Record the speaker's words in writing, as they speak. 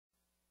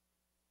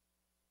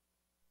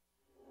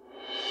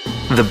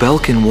The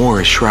Belkan War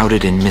is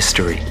shrouded in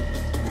mystery.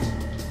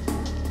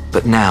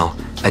 But now,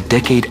 a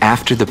decade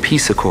after the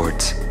peace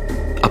accords,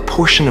 a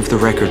portion of the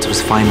records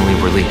was finally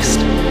released.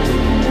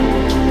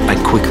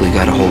 I quickly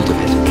got a hold of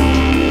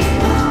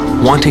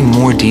it. Wanting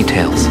more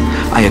details,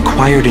 I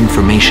acquired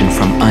information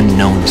from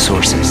unknown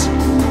sources.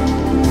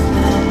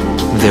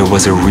 There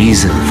was a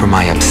reason for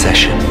my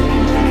obsession.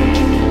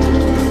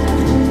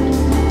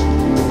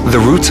 The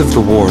roots of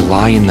the war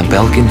lie in the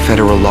Belkan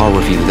Federal Law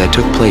Review that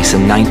took place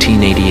in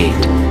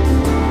 1988.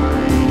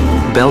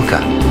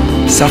 Belka,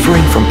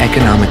 suffering from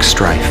economic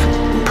strife,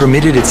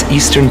 permitted its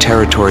eastern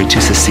territory to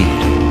secede,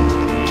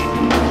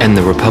 and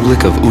the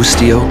Republic of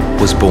Ustio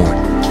was born.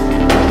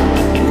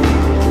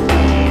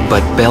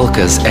 But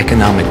Belka's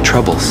economic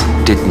troubles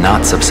did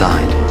not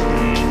subside.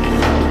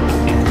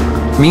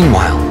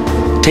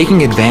 Meanwhile,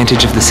 taking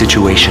advantage of the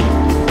situation,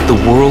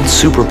 the world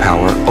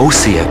superpower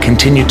Osea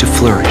continued to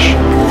flourish.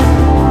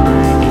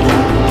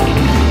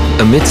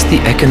 Amidst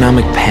the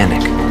economic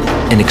panic,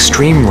 an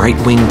extreme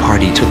right-wing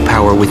party took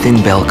power within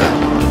Belka,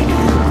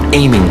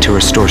 aiming to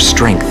restore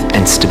strength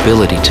and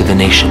stability to the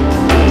nation.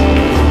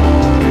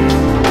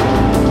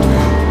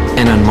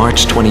 And on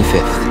March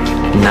 25th,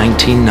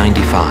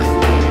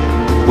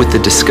 1995, with the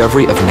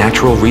discovery of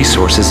natural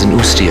resources in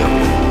Ustio,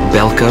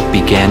 Belka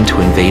began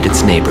to invade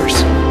its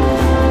neighbors.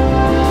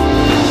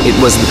 It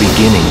was the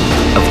beginning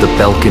of the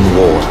Belkan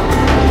War.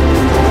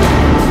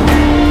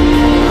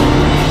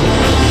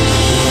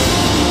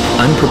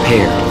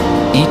 Unprepared,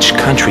 each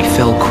country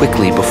fell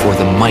quickly before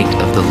the might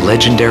of the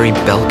legendary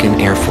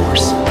Belkan Air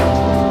Force.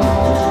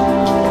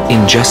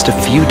 In just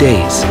a few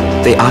days,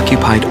 they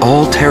occupied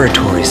all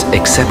territories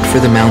except for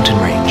the mountain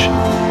range.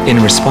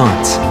 In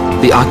response,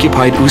 the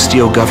occupied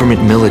Ustio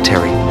government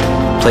military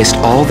placed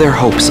all their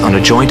hopes on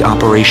a joint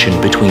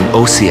operation between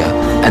Osea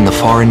and the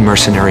foreign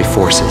mercenary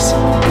forces.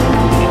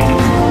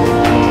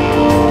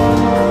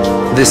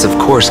 This, of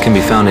course, can be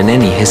found in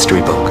any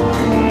history book.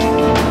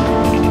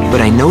 But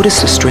I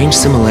noticed a strange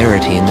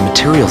similarity in the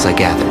materials I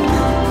gathered.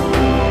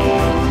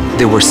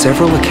 There were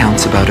several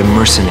accounts about a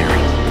mercenary,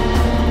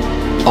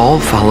 all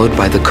followed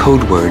by the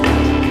code word,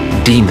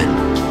 demon.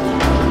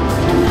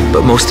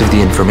 But most of the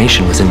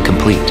information was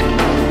incomplete.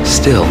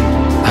 Still,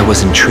 I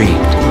was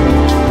intrigued.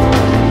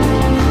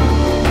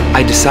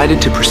 I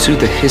decided to pursue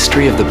the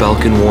history of the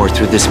Belkan War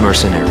through this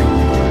mercenary.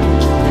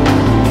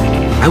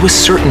 I was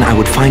certain I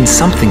would find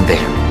something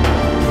there.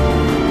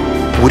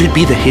 Would it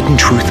be the hidden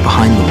truth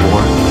behind the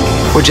war,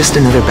 or just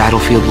another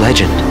battlefield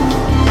legend?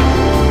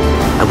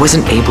 I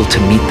wasn't able to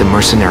meet the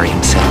mercenary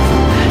himself.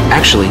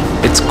 Actually,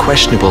 it's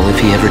questionable if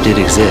he ever did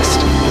exist.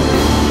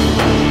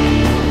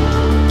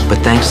 But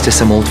thanks to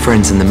some old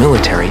friends in the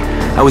military,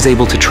 I was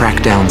able to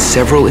track down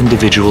several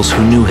individuals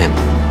who knew him.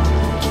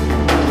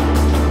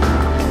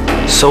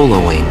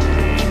 Soloing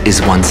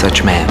is one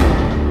such man.